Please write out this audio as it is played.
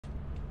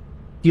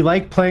Do you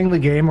like playing the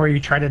game where you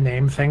try to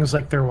name things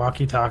like they're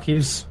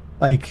walkie-talkies?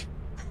 Like,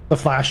 the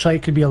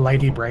flashlight could be a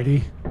lighty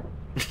brighty.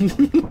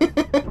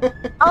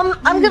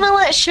 I'm gonna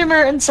let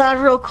Shimmer inside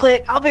real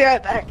quick. I'll be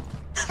right back.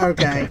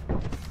 Okay.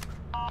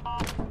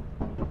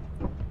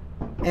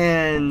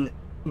 And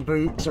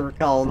boots are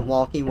called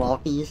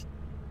walkie-walkies.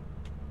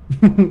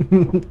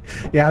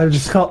 Yeah, they're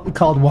just called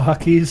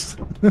walkies.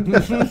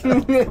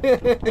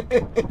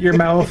 Your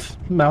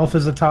mouth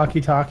is a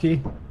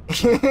talkie-talkie.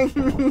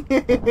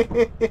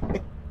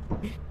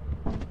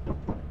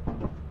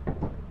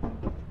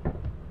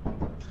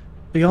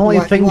 The only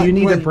thing you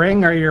need to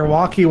bring are your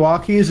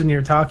walkie-walkies and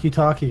your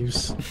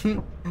talkie-talkies.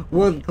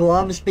 Would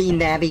gloves be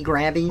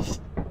nabby-grabbies?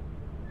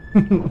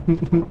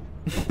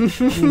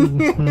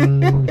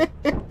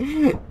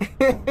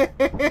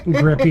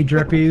 Grippy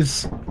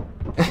drippies.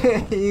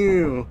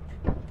 Ew.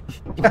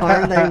 Why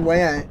are they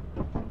wet?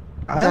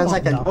 Sounds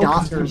like a know,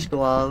 doctor's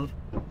glove.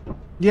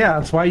 Yeah,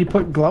 that's why you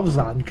put gloves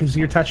on, because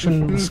you're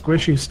touching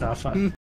squishy stuff.